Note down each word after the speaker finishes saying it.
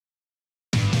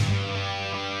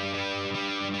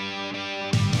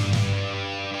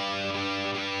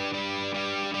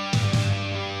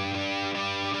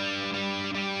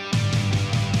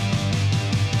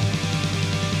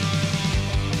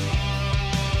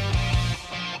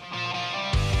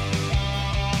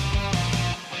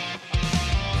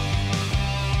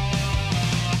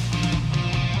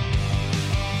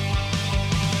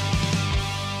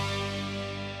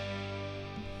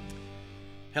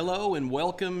Hello and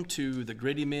welcome to the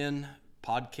Gritty Men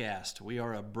podcast. We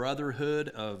are a brotherhood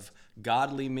of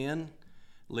godly men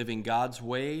living God's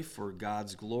way for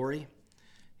God's glory.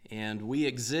 And we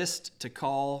exist to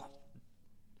call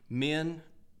men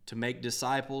to make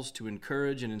disciples, to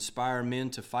encourage and inspire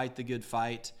men to fight the good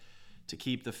fight, to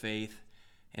keep the faith,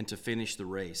 and to finish the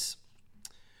race.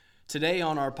 Today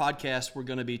on our podcast, we're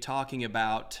going to be talking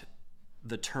about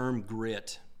the term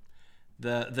grit.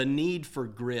 The need for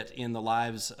grit in the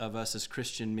lives of us as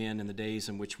Christian men in the days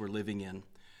in which we're living in.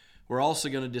 We're also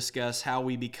going to discuss how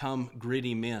we become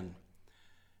gritty men.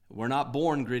 We're not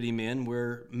born gritty men,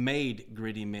 we're made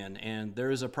gritty men. And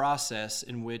there is a process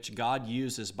in which God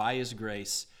uses by His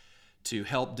grace to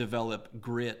help develop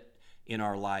grit in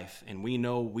our life. And we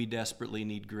know we desperately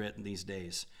need grit in these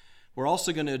days. We're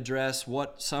also going to address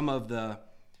what some of the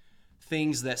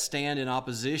things that stand in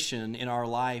opposition in our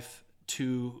life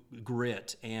to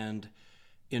grit and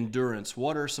endurance.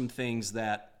 What are some things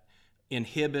that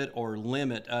inhibit or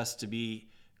limit us to be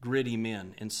gritty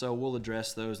men? And so we'll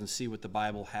address those and see what the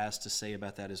Bible has to say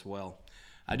about that as well.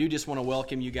 I do just want to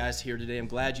welcome you guys here today. I'm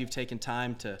glad you've taken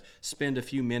time to spend a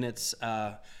few minutes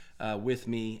with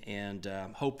me, and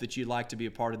hope that you'd like to be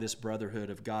a part of this brotherhood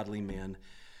of godly men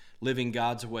living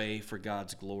God's way for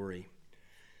God's glory.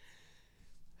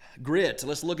 Grit.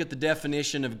 Let's look at the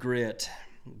definition of grit.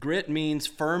 Grit means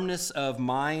firmness of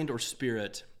mind or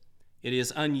spirit. It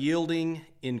is unyielding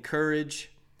in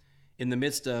courage in the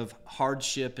midst of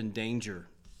hardship and danger.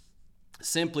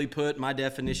 Simply put, my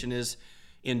definition is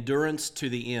endurance to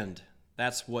the end.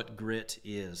 That's what grit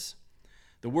is.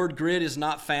 The word grit is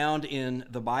not found in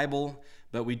the Bible,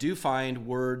 but we do find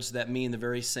words that mean the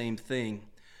very same thing.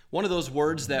 One of those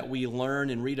words that we learn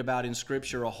and read about in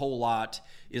Scripture a whole lot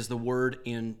is the word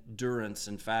endurance.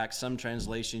 In fact, some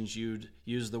translations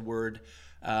use the word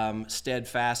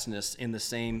steadfastness in the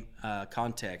same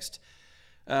context.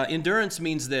 Endurance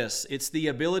means this: it's the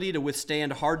ability to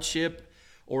withstand hardship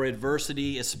or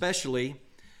adversity, especially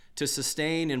to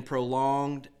sustain and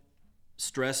prolonged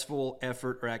stressful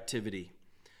effort or activity.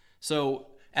 So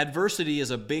adversity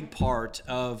is a big part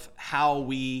of how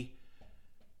we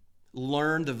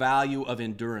learn the value of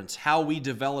endurance, how we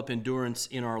develop endurance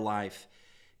in our life.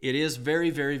 It is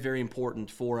very, very, very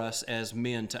important for us as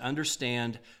men to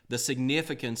understand the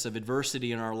significance of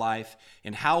adversity in our life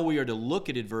and how we are to look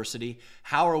at adversity.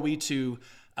 How are we to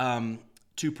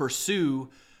pursue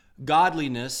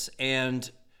godliness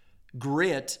and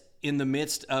grit in the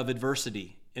midst of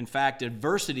adversity? In fact,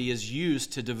 adversity is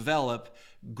used to develop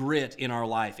grit in our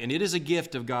life, and it is a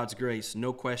gift of God's grace,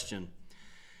 no question.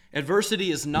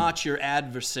 Adversity is not your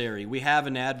adversary. We have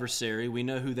an adversary. We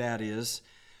know who that is.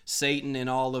 Satan and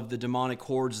all of the demonic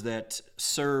hordes that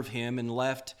serve him and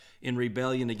left in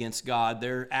rebellion against God.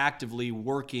 They're actively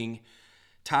working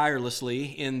tirelessly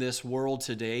in this world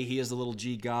today. He is the little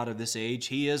g god of this age.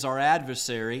 He is our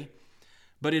adversary.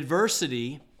 But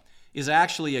adversity is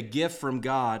actually a gift from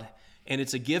God, and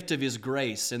it's a gift of His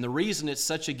grace. And the reason it's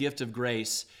such a gift of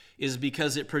grace is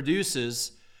because it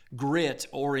produces grit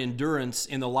or endurance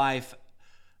in the life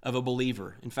of a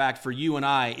believer. In fact, for you and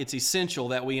I, it's essential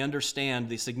that we understand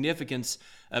the significance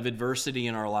of adversity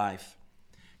in our life.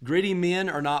 Gritty men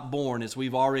are not born, as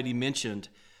we've already mentioned.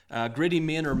 Gritty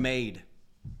men are made.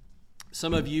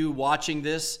 Some of you watching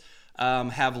this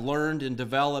have learned and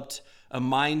developed a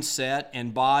mindset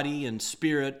and body and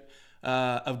spirit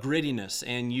of grittiness,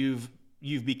 and you've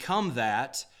become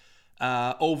that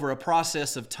over a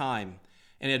process of time.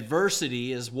 And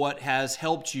adversity is what has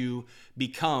helped you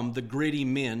become the gritty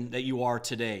men that you are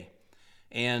today.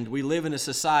 And we live in a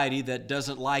society that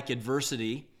doesn't like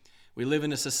adversity. We live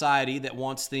in a society that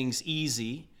wants things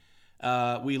easy.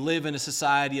 We live in a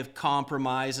society of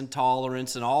compromise and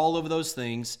tolerance and all of those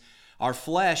things. Our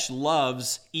flesh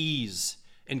loves ease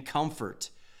and comfort.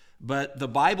 But the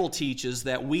Bible teaches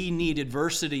that we need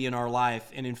adversity in our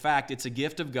life. And in fact, it's a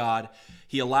gift of God.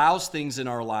 He allows things in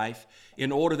our life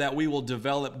in order that we will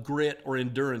develop grit or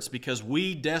endurance, because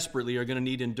we desperately are going to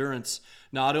need endurance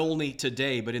not only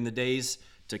today, but in the days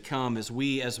to come as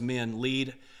we as men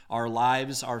lead our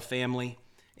lives, our family,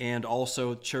 and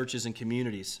also churches and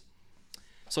communities.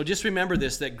 So just remember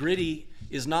this, that gritty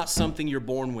is not something you're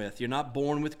born with. You're not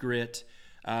born with grit,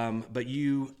 but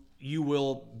you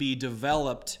will be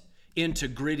developed into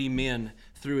gritty men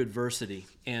through adversity.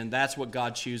 And that's what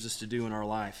God chooses to do in our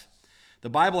life. The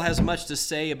Bible has much to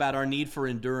say about our need for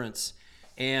endurance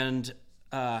and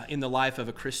in the life of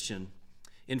a Christian.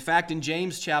 In fact, in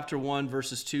James chapter 1,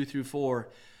 verses 2 through 4,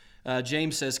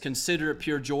 James says, "Consider it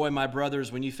pure joy, my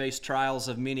brothers, when you face trials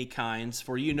of many kinds,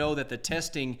 for you know that the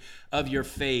testing of your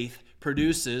faith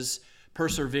produces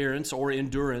perseverance or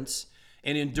endurance.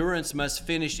 and endurance must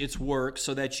finish its work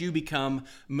so that you become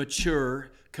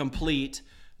mature, complete,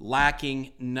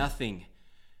 lacking nothing.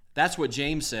 That's what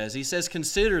James says. He says,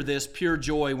 consider this pure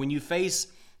joy when you face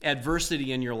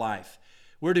adversity in your life.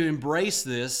 We're to embrace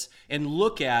this and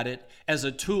look at it as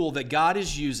a tool that God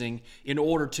is using in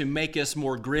order to make us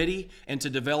more gritty and to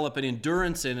develop an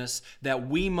endurance in us that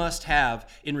we must have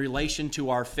in relation to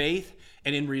our faith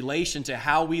and in relation to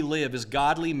how we live as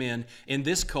godly men in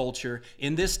this culture,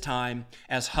 in this time,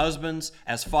 as husbands,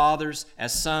 as fathers,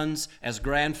 as sons, as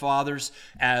grandfathers,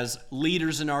 as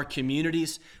leaders in our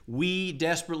communities. We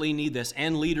desperately need this,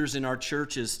 and leaders in our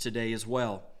churches today as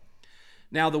well.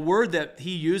 Now, the word that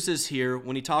he uses here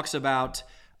when he talks about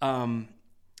the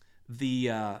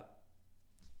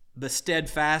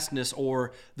steadfastness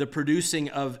or the producing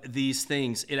of these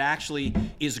things, it actually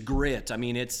is grit. I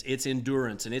mean, it's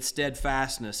endurance, and it's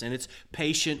steadfastness, and it's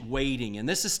patient waiting. And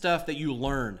this is stuff that you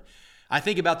learn. I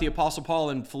think about the Apostle Paul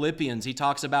in Philippians. He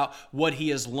talks about what he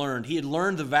has learned. He had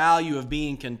learned the value of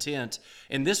being content.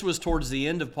 And this was towards the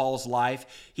end of Paul's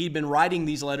life. He'd been writing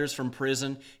these letters from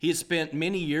prison. He had spent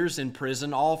many years in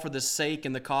prison, all for the sake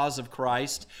and the cause of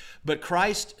Christ. But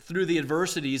Christ, through the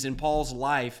adversities in Paul's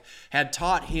life, had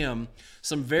taught him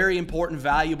some very important,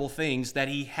 valuable things that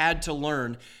he had to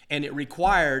learn. And it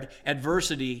required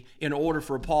adversity in order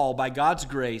for Paul, by God's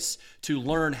grace, to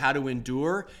learn how to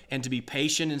endure and to be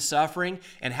patient in suffering,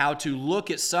 and how to look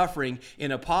at suffering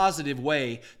in a positive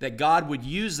way, that God would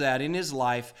use that in his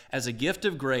life as a gift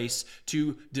of grace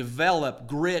to develop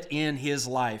grit in his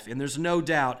life. And there's no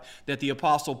doubt that the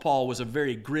Apostle Paul was a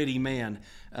very gritty man.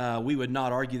 We would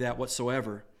not argue that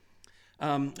whatsoever.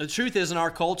 The truth is, in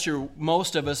our culture,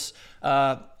 most of us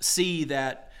see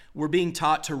that we're being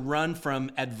taught to run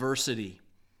from adversity.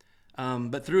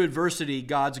 But through adversity,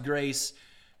 God's grace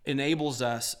enables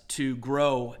us to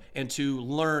grow and to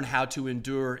learn how to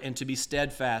endure and to be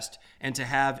steadfast and to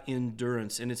have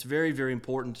endurance. And it's very, very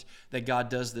important that God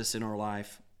does this in our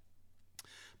life.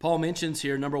 Paul mentions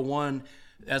here, number one,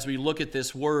 as we look at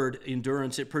this word,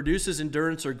 endurance, it produces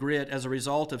endurance or grit as a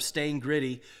result of staying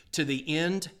gritty to the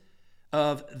end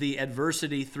of the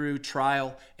adversity through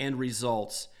trial and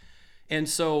results. And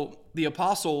so the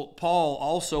Apostle Paul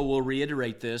also will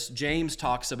reiterate this. James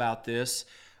talks about this.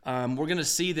 We're going to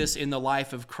see this in the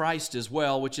life of Christ as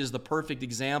well, which is the perfect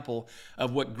example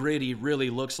of what gritty really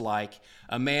looks like.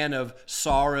 A man of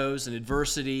sorrows and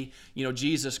adversity. You know,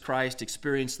 Jesus Christ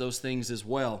experienced those things as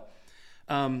well.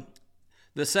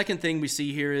 The second thing we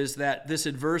see here is that this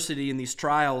adversity and these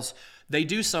trials, they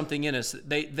do something in us.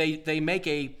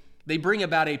 They bring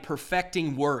about a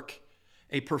perfecting work.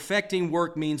 A perfecting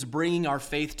work means bringing our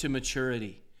faith to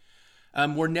maturity.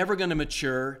 We're never going to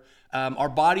mature. Our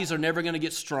bodies are never going to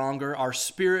get stronger. Our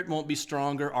spirit won't be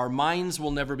stronger. Our minds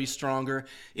will never be stronger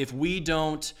if we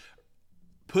don't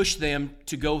push them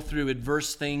to go through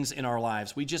adverse things in our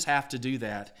lives. We just have to do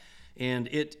that. And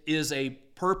it is a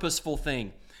purposeful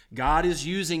thing. God is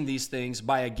using these things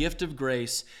by a gift of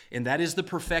grace, and that is the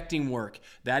perfecting work.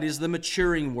 That is the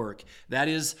maturing work. That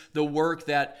is the work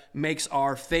that makes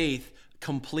our faith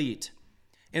complete.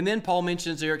 And then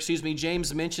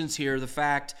James mentions here the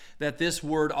fact that this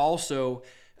word also,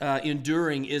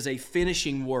 enduring, is a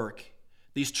finishing work.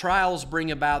 These trials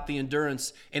bring about the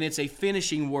endurance, and it's a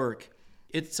finishing work.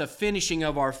 It's a finishing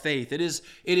of our faith. It is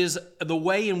the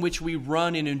way in which we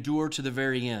run and endure to the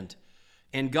very end.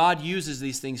 And God uses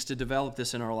these things to develop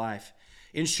this in our life.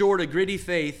 In short, a gritty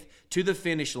faith to the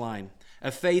finish line.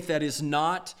 A faith that is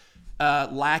not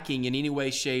lacking in any way,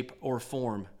 shape, or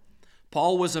form.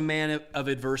 Paul was a man of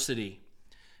adversity.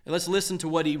 And let's listen to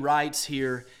what he writes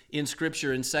here in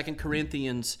Scripture in 2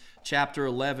 Corinthians chapter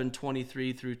 11,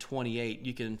 23 through 28.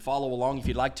 You can follow along if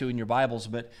you'd like to in your Bibles,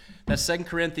 but that's 2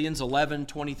 Corinthians 11,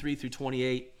 23 through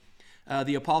 28.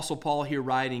 The Apostle Paul here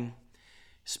writing,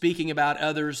 speaking about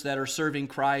others that are serving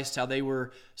Christ, how they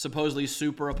were supposedly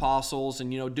super apostles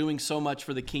and, doing so much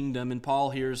for the kingdom. And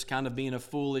Paul here is kind of being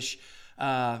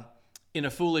in a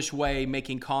foolish way,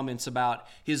 making comments about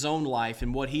his own life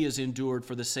and what he has endured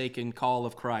for the sake and call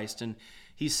of Christ. And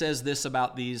he says this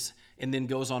about these and then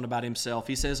goes on about himself.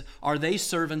 He says, "Are they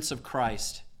servants of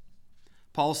Christ?"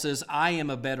 Paul says, "I am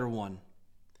a better one.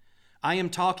 I am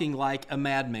talking like a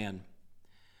madman,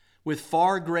 with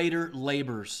far greater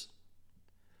labors,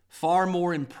 far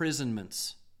more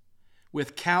imprisonments,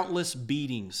 with countless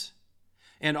beatings,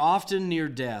 and often near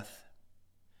death.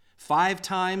 5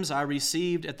 times I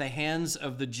received at the hands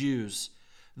of the Jews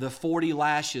the 40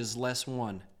 lashes less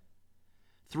one.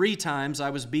 3 times I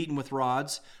was beaten with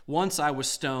rods. Once I was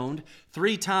stoned.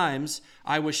 3 times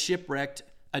I was shipwrecked.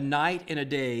 A night and a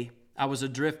day I was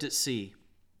adrift at sea.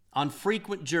 On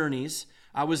frequent journeys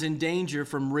I was in danger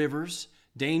from rivers,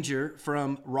 danger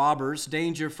from robbers,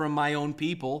 danger from my own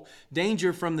people,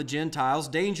 danger from the Gentiles,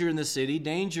 danger in the city,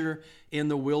 danger in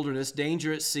the wilderness,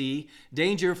 danger at sea,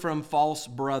 danger from false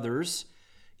brothers,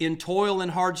 in toil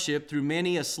and hardship through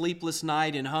many a sleepless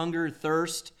night, in hunger,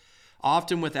 thirst,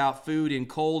 often without food, in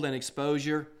cold and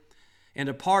exposure. And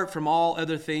apart from all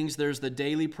other things, there's the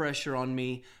daily pressure on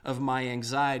me of my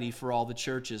anxiety for all the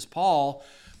churches. Paul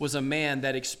was a man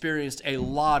that experienced a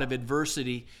lot of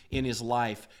adversity in his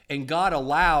life. And God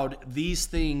allowed these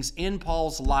things in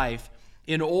Paul's life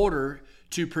in order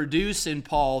to produce in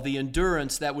Paul the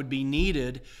endurance that would be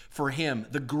needed for him,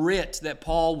 the grit that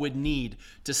Paul would need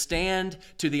to stand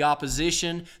to the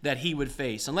opposition that he would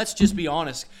face. And let's just be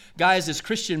honest, guys, as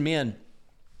Christian men,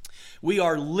 we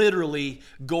are literally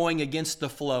going against the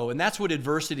flow. And that's what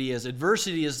adversity is.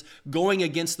 Adversity is going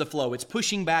against the flow. It's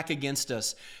pushing back against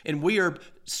us. And we are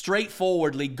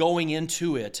straightforwardly going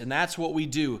into it. And that's what we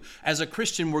do. As a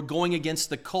Christian, we're going against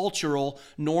the cultural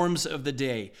norms of the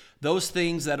day. Those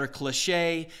things that are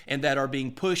cliche and that are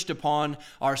being pushed upon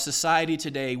our society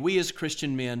today. We as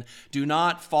Christian men do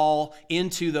not fall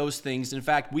into those things. In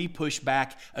fact, we push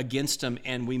back against them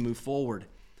and we move forward.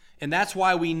 And that's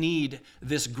why we need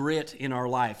this grit in our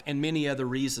life, and many other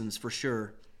reasons for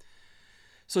sure.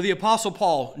 So the Apostle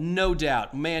Paul, no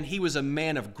doubt, man, he was a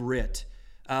man of grit.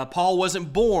 Paul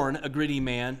wasn't born a gritty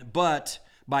man, but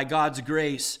by God's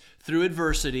grace, through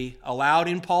adversity allowed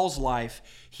in Paul's life,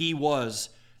 he was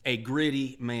a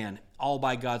gritty man, all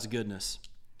by God's goodness.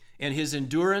 And his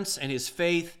endurance and his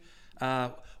faith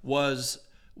was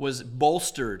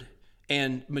bolstered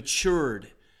and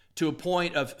matured to a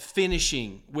point of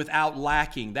finishing without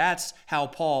lacking. That's how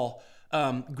Paul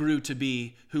grew to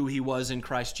be who he was in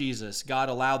Christ Jesus. God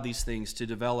allowed these things to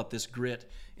develop this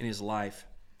grit in his life.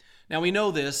 Now we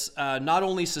know this, not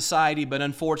only society, but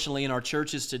unfortunately in our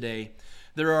churches today,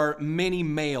 there are many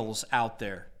males out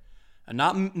there.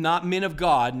 Not men of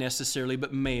God necessarily,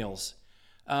 but males.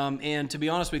 And to be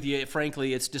honest with you,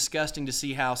 frankly, it's disgusting to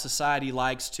see how society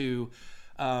likes to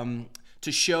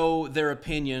show their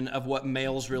opinion of what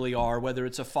males really are, whether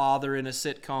it's a father in a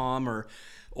sitcom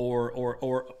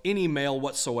or any male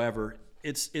whatsoever.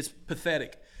 It's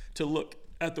pathetic to look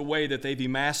at the way that they've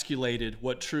emasculated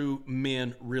what true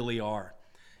men really are.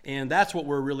 And that's what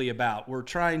we're really about. We're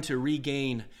trying to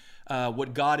regain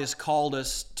what God has called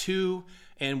us to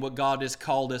and what God has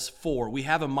called us for. We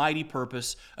have a mighty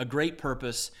purpose, a great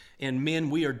purpose, and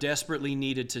men, we are desperately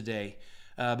needed today.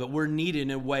 But we're needed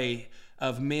in a way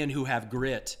of men who have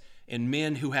grit and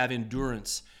men who have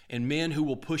endurance and men who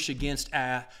will push against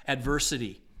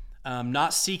adversity,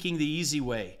 not seeking the easy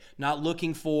way, not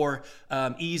looking for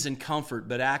ease and comfort,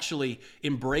 but actually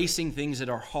embracing things that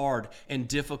are hard and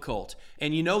difficult.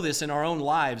 And you know this in our own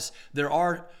lives, there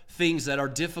are things that are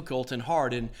difficult and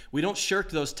hard, and we don't shirk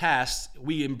those tasks.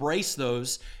 We embrace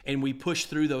those and we push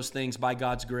through those things by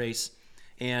God's grace,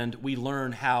 and we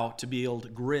learn how to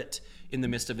build grit in the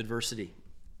midst of adversity.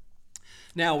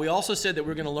 Now, we also said that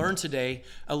we're going to learn today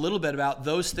a little bit about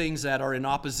those things that are in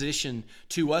opposition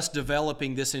to us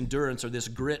developing this endurance or this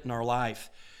grit in our life.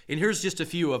 And here's just a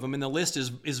few of them, and the list is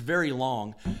very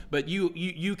long, but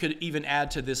you could even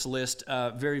add to this list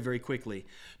very, very quickly.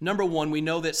 Number one, we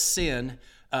know that sin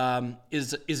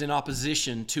is in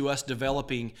opposition to us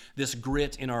developing this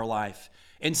grit in our life.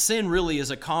 And sin really is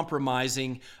a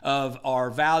compromising of our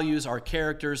values, our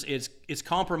characters. It's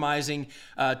compromising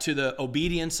to the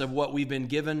obedience of what we've been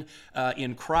given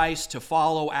in Christ to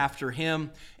follow after Him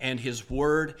and His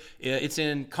Word. It's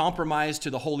in compromise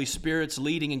to the Holy Spirit's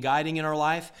leading and guiding in our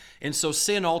life. And so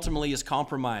sin ultimately is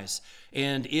compromise.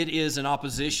 And it is an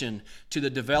opposition to the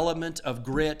development of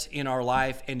grit in our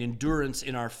life and endurance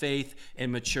in our faith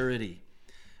and maturity.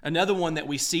 Another one that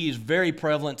we see is very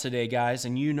prevalent today, guys,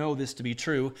 and you know this to be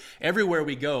true. Everywhere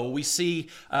we go, we see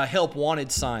help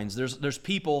wanted signs. There's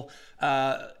people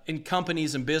in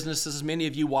companies and businesses. Many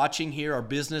of you watching here are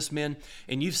businessmen,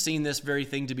 and you've seen this very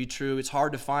thing to be true. It's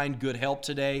hard to find good help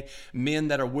today. Men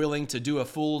that are willing to do a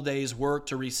full day's work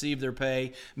to receive their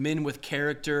pay. Men with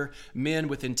character, men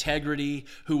with integrity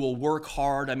who will work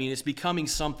hard. I mean, it's becoming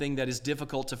something that is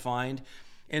difficult to find.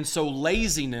 And so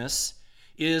laziness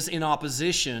is in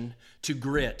opposition to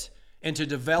grit and to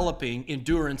developing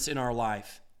endurance in our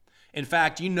life. In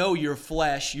fact, you know your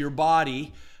flesh, your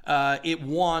body, it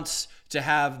wants to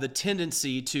have the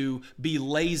tendency to be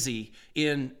lazy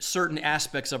in certain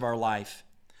aspects of our life.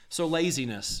 So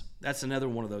laziness, that's another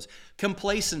one of those.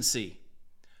 Complacency,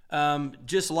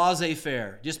 just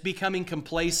laissez-faire, just becoming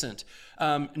complacent,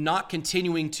 not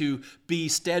continuing to be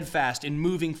steadfast in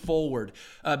moving forward.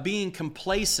 Being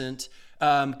complacent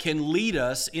can lead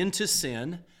us into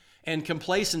sin And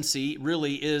complacency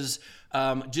really is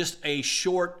just a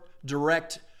short,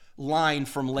 direct line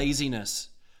from laziness.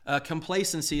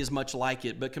 Complacency is much like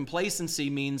it, but complacency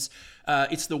means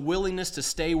it's the willingness to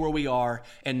stay where we are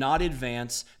and not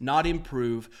advance, not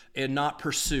improve, and not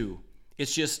pursue.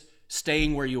 It's just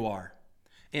staying where you are.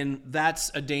 And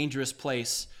that's a dangerous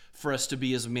place for us to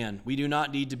be as men. We do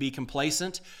not need to be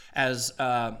complacent as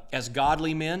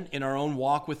godly men in our own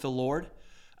walk with the Lord.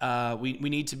 We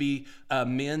need to be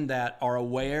men that are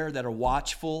aware, that are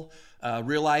watchful,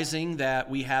 realizing that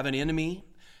we have an enemy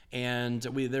and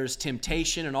there's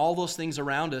temptation and all those things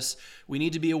around us. We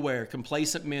need to be aware.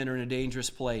 Complacent men are in a dangerous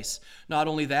place. Not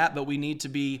only that, but we need to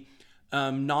be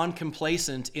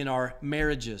non-complacent in our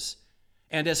marriages.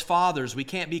 And as fathers, we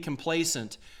can't be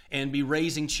complacent and be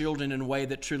raising children in a way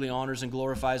that truly honors and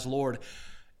glorifies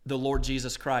the Lord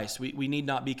Jesus Christ. We need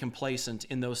not be complacent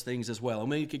in those things as well. And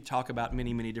we could talk about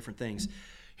many, many different things.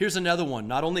 Here's another one.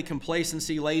 Not only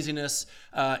complacency, laziness,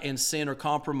 and sin or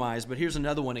compromise, but here's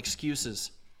another one,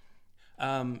 excuses.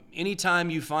 Anytime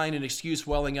you find an excuse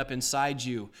welling up inside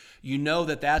you, you know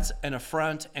that that's an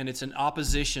affront and it's an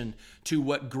opposition to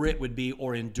what grit would be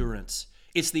or endurance.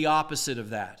 It's the opposite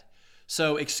of that.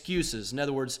 So excuses, in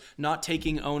other words, not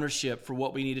taking ownership for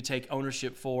what we need to take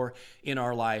ownership for in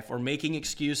our life, or making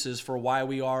excuses for why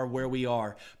we are where we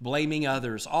are, blaming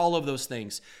others, all of those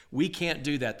things. We can't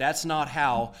do that. That's not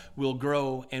how we'll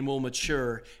grow and we'll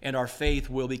mature and our faith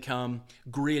will become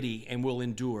gritty and will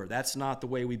endure. That's not the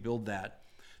way we build that.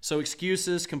 So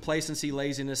excuses, complacency,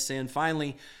 laziness, sin.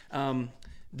 Finally,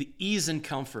 the ease and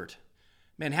comfort.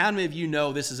 Man, how many of you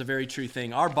know this is a very true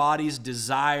thing? Our bodies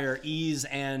desire ease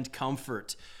and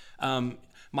comfort.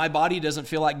 My body doesn't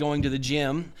feel like going to the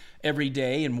gym every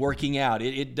day and working out.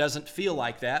 It doesn't feel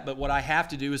like that, but what I have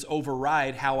to do is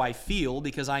override how I feel,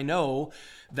 because I know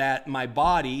that my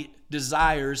body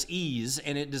desires ease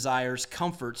and it desires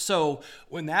comfort. So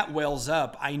when that wells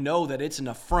up, I know that it's an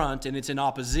affront and it's in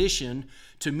opposition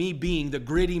to me being the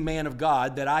gritty man of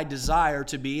God that I desire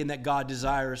to be and that God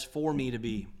desires for me to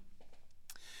be.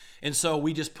 And so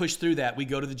we just push through that. We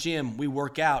go to the gym. We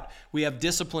work out. We have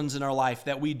disciplines in our life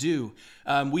that we do.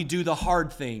 We do the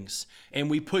hard things,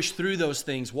 and we push through those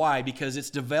things. Why? Because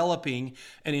it's developing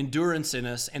an endurance in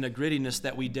us and a grittiness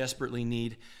that we desperately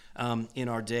need in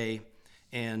our day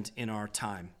and in our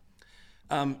time.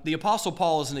 The Apostle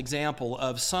Paul is an example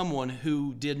of someone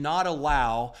who did not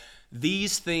allow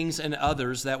these things and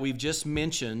others that we've just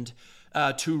mentioned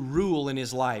to rule in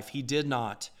his life. He did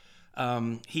not.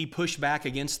 He pushed back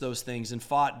against those things and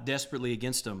fought desperately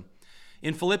against them.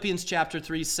 In Philippians chapter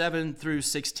 3, 7 through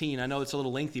 16, I know it's a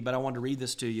little lengthy, but I wanted to read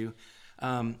this to you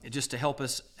just to help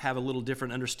us have a little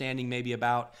different understanding maybe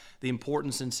about the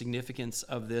importance and significance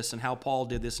of this and how Paul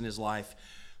did this in his life.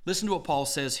 Listen to what Paul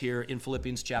says here in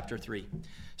Philippians chapter 3.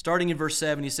 Starting in verse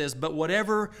 7, he says, "But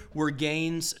whatever were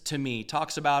gains to me,"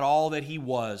 talks about all that he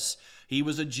was. He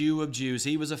was a Jew of Jews.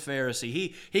 He was a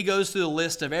Pharisee. He goes through the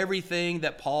list of everything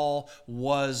that Paul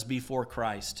was before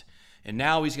Christ. And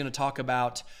now he's going to talk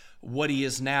about what he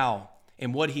is now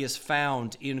and what he has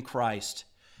found in Christ.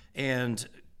 And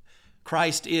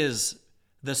Christ is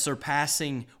the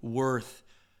surpassing worth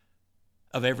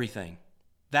of everything.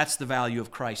 That's the value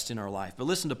of Christ in our life. But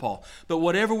listen to Paul. "But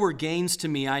whatever were gains to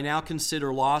me, I now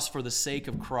consider loss for the sake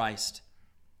of Christ.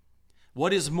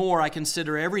 What is more, I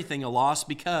consider everything a loss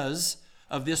because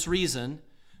of this reason,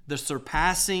 the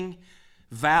surpassing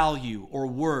value or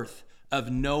worth of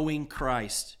knowing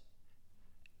Christ,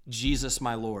 Jesus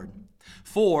my Lord.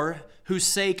 For whose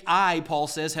sake I," Paul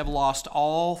says, "have lost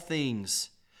all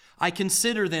things. I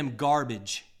consider them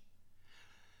garbage,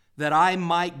 that I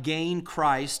might gain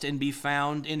Christ and be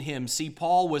found in him." See,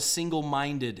 Paul was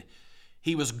single-minded.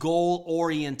 He was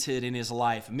goal-oriented in his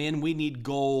life. Men, we need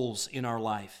goals in our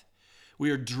life. We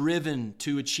are driven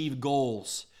to achieve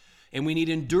goals, and we need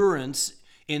endurance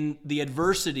in the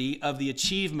adversity of the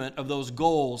achievement of those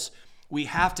goals. We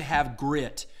have to have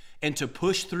grit and to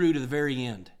push through to the very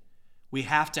end. We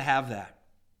have to have that.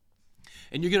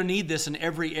 And you're going to need this in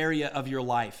every area of your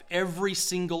life. Every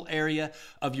single area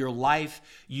of your life,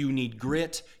 you need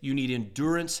grit, you need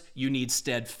endurance, you need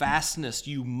steadfastness.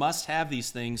 You must have these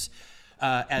things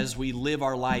as we live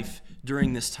our life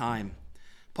during this time.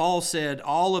 Paul said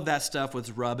all of that stuff was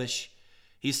rubbish.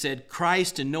 He said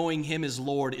Christ and knowing him as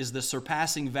Lord is the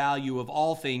surpassing value of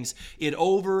all things. It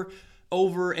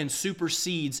over and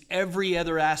supersedes every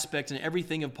other aspect and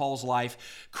everything of Paul's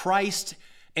life. Christ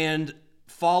and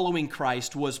following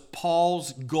Christ was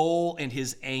Paul's goal and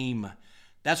his aim.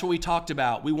 That's what we talked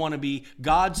about. We want to be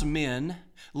God's men,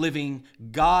 living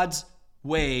God's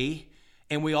way,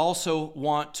 and we also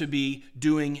want to be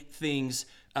doing things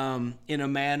in a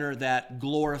manner that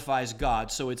glorifies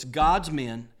God. So it's God's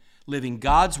men living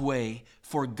God's way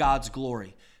for God's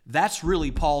glory. That's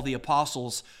really Paul the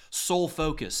Apostle's sole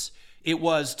focus. It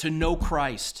was to know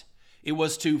Christ. It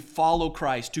was to follow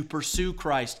Christ, to pursue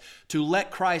Christ, to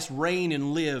let Christ reign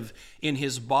and live in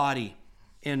his body.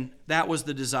 And that was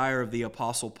the desire of the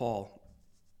Apostle Paul.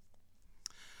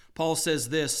 Paul says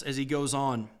this as he goes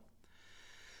on.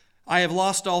 I have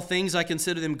lost all things. I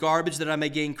consider them garbage that I may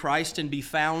gain Christ and be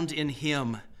found in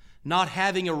him, not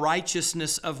having a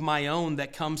righteousness of my own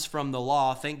that comes from the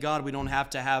law. Thank God we don't have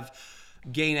to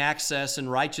gain access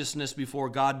and righteousness before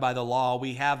God by the law.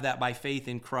 We have that by faith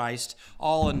in Christ,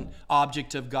 all an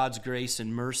object of God's grace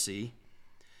and mercy.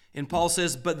 And Paul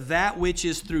says, but that which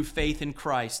is through faith in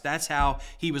Christ, that's how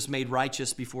he was made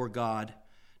righteous before God,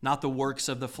 not the works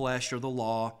of the flesh or the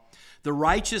law. The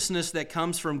righteousness that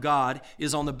comes from God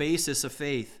is on the basis of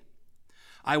faith.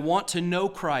 I want to know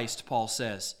Christ, Paul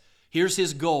says. Here's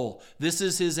his goal. This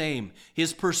is his aim.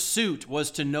 His pursuit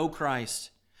was to know Christ.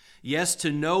 Yes,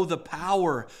 to know the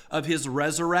power of his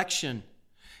resurrection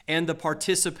and the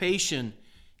participation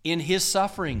in his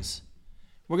sufferings.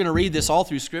 We're going to read this all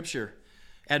through Scripture.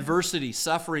 Adversity,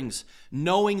 sufferings,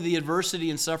 knowing the adversity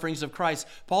and sufferings of Christ.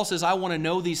 Paul says, I want to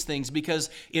know these things because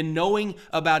in knowing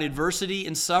about adversity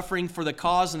and suffering for the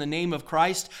cause and the name of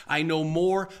Christ, I know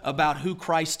more about who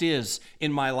Christ is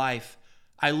in my life.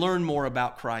 I learn more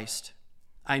about Christ.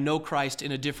 I know Christ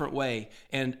in a different way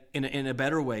and in a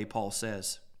better way, Paul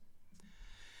says.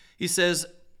 He says,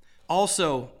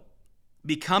 also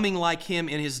becoming like him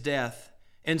in his death,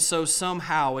 and so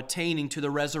somehow attaining to the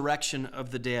resurrection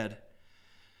of the dead.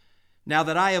 Now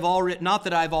that I have already, not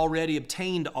that I've already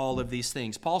obtained all of these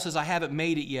things. Paul says, I haven't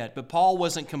made it yet, but Paul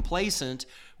wasn't complacent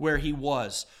where he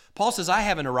was. Paul says, I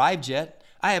haven't arrived yet.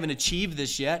 I haven't achieved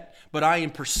this yet, but I am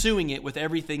pursuing it with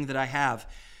everything that I have.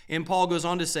 And Paul goes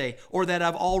on to say, or that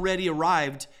I've already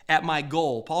arrived at my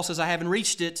goal. Paul says, I haven't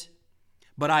reached it,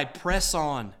 but I press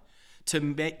on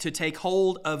to take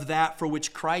hold of that for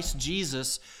which Christ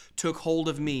Jesus took hold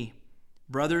of me.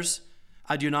 Brothers,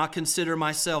 I do not consider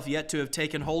myself yet to have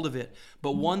taken hold of it,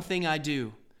 but one thing I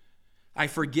do, I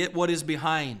forget what is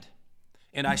behind,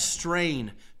 and I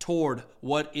strain toward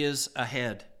what is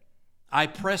ahead. I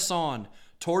press on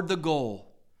toward the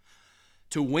goal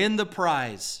to win the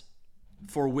prize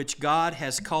for which God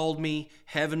has called me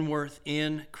heavenward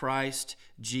in Christ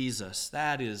Jesus.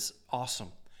 That is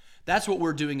awesome. That's what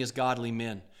we're doing as godly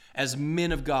men, as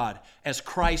men of God, as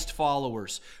Christ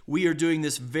followers. We are doing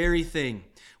this very thing.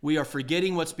 We are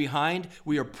forgetting what's behind.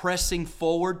 We are pressing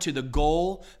forward to the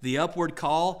goal, the upward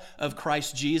call of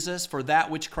Christ Jesus for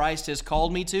that which Christ has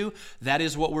called me to. That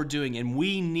is what we're doing. And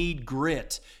we need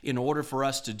grit in order for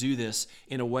us to do this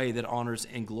in a way that honors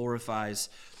and glorifies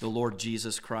the Lord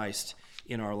Jesus Christ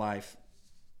in our life.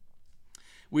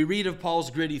 We read of Paul's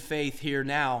gritty faith here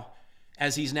now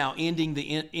as he's now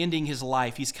ending his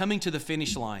life. He's coming to the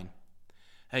finish line.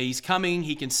 He's coming.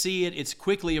 He can see it. It's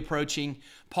quickly approaching.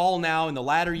 Paul now, in the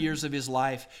latter years of his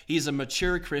life, he's a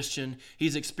mature Christian.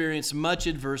 He's experienced much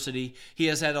adversity. He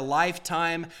has had a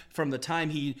lifetime from the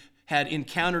time he had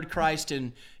encountered Christ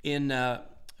in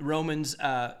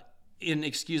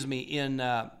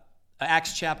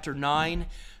Acts chapter 9,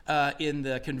 in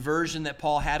the conversion that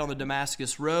Paul had on the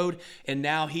Damascus Road. And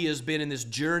now he has been in this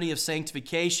journey of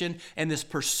sanctification and this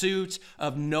pursuit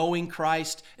of knowing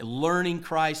Christ, learning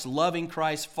Christ, loving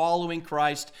Christ, following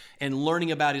Christ, and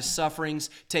learning about his sufferings,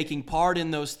 taking part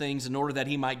in those things in order that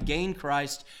he might gain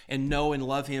Christ and know and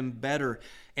love him better.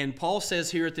 And Paul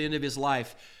says here at the end of his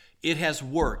life, it has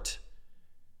worked.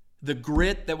 The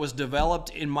grit that was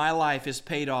developed in my life is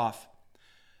paid off.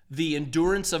 The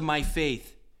endurance of my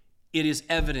faith, it is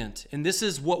evident. And this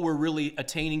is what we're really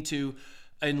attaining to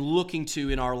and looking to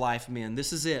in our life, men.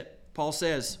 This is it. Paul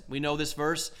says, we know this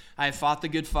verse, I have fought the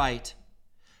good fight.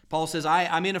 Paul says,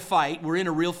 I'm in a fight. We're in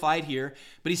a real fight here.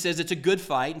 But he says it's a good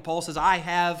fight. And Paul says, I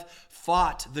have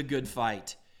fought the good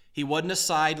fight. He wasn't a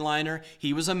sideliner.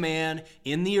 He was a man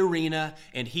in the arena,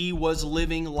 and he was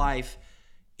living life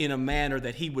in a manner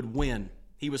that he would win.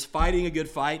 He was fighting a good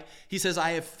fight. He says,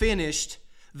 I have finished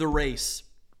the race.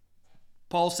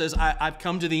 Paul says, I've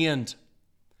come to the end.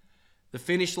 The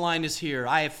finish line is here.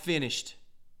 I have finished.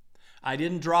 I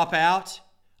didn't drop out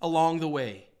along the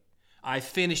way. I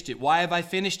finished it. Why have I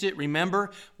finished it?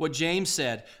 Remember what James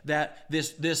said, that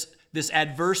this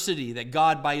adversity that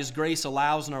God by his grace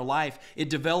allows in our life, it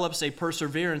develops a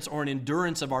perseverance or an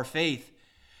endurance of our faith.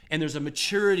 And there's a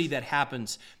maturity that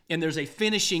happens. And there's a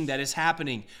finishing that is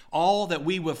happening. All that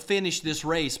we will finish this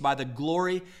race by the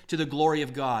glory to the glory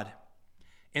of God.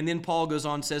 And then Paul goes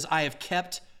on and says, I have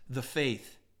kept the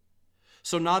faith.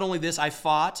 So not only this, I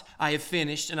fought, I have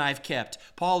finished, and I have kept.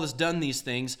 Paul has done these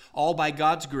things all by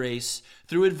God's grace,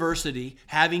 through adversity,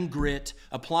 having grit,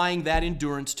 applying that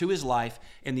endurance to his life,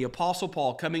 and the Apostle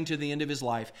Paul coming to the end of his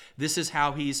life. This is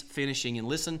how he's finishing. And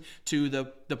listen to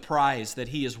the prize that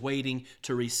he is waiting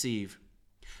to receive.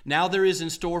 Now there is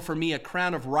in store for me a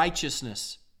crown of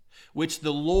righteousness, which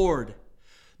the Lord,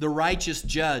 the righteous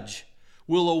judge,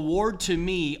 will award to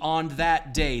me on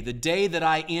that day, the day that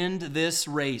I end this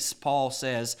race. Paul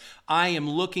says, I am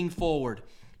looking forward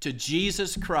to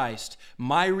Jesus Christ,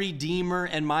 my Redeemer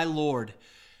and my Lord,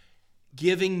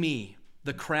 giving me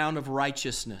the crown of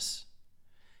righteousness.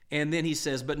 And then he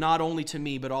says, but not only to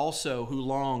me, but also who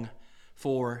long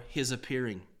for his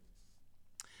appearing.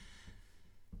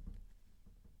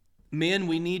 Men,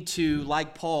 we need to,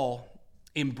 like Paul,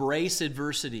 embrace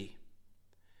adversity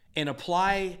and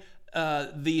apply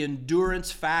the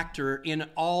endurance factor in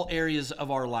all areas of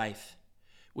our life.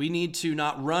 We need to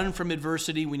not run from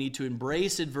adversity. We need to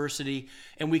embrace adversity,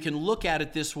 and we can look at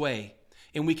it this way,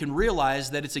 and we can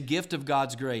realize that it's a gift of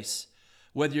God's grace.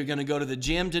 Whether you're going to go to the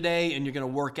gym today and you're going to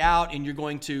work out and you're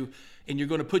going to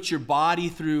put your body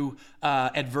through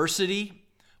adversity.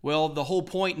 Well, the whole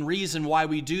point and reason why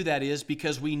we do that is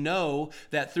because we know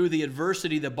that through the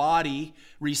adversity the body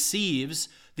receives,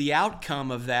 the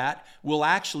outcome of that will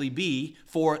actually be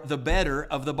for the better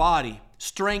of the body.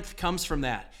 Strength comes from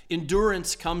that.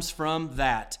 Endurance comes from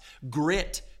that.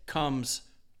 Grit comes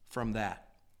from that.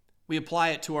 We apply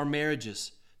it to our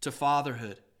marriages, to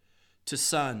fatherhood, to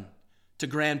son, to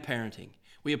grandparenting.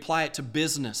 We apply it to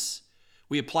business.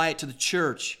 We apply it to the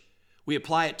church. We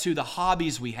apply it to the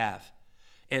hobbies we have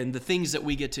and the things that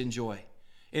we get to enjoy.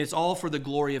 And it's all for the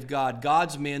glory of God.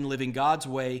 God's men living God's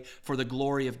way for the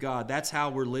glory of God. That's how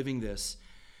we're living this.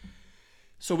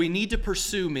 So we need to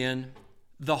pursue, men,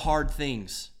 the hard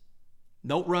things.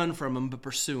 Don't run from them, but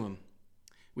pursue them.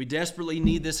 We desperately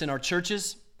need this in our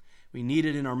churches. We need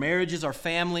it in our marriages, our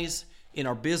families, in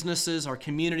our businesses, our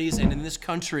communities, and in this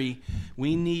country.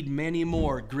 We need many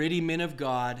more gritty men of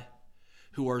God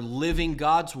who are living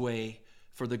God's way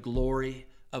for the glory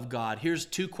of God. Here's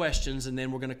 2 questions, and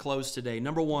then we're going to close today.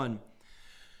 Number 1,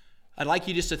 I'd like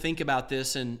you just to think about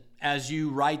this, and as you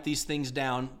write these things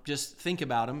down, just think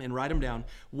about them and write them down.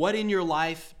 What in your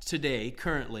life today,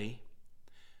 currently,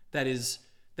 that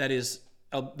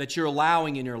you're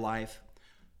allowing in your life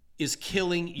is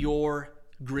killing your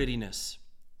grittiness?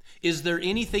 Is there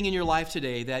anything in your life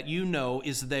today that you know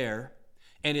is there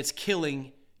and it's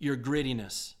killing your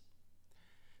grittiness?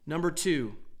 Number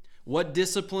 2, what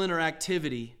discipline or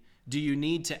activity do you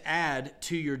need to add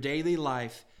to your daily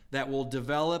life that will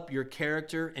develop your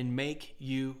character and make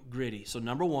you gritty? So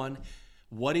number 1,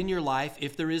 what in your life,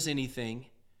 if there is anything,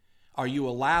 are you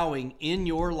allowing in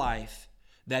your life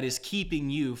that is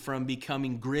keeping you from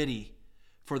becoming gritty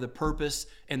for the purpose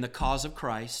and the cause of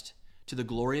Christ to the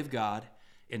glory of God?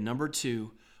 And number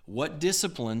 2, what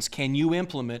disciplines can you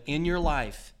implement in your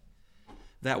life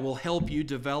that will help you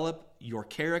develop your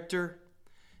character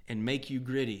and make you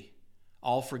gritty,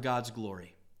 all for God's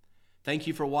glory? Thank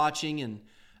you for watching, and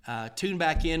tune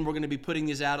back in. We're going to be putting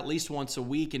these out at least once a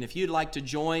week. And if you'd like to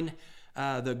join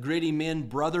the Gritty Men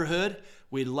Brotherhood,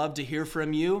 we'd love to hear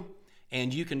from you.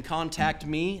 And you can contact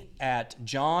me at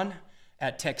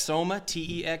John@Texoma,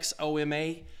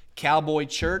 Texoma,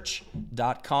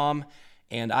 cowboychurch.com.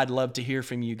 And I'd love to hear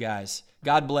from you guys.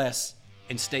 God bless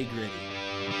and stay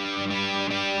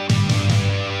gritty.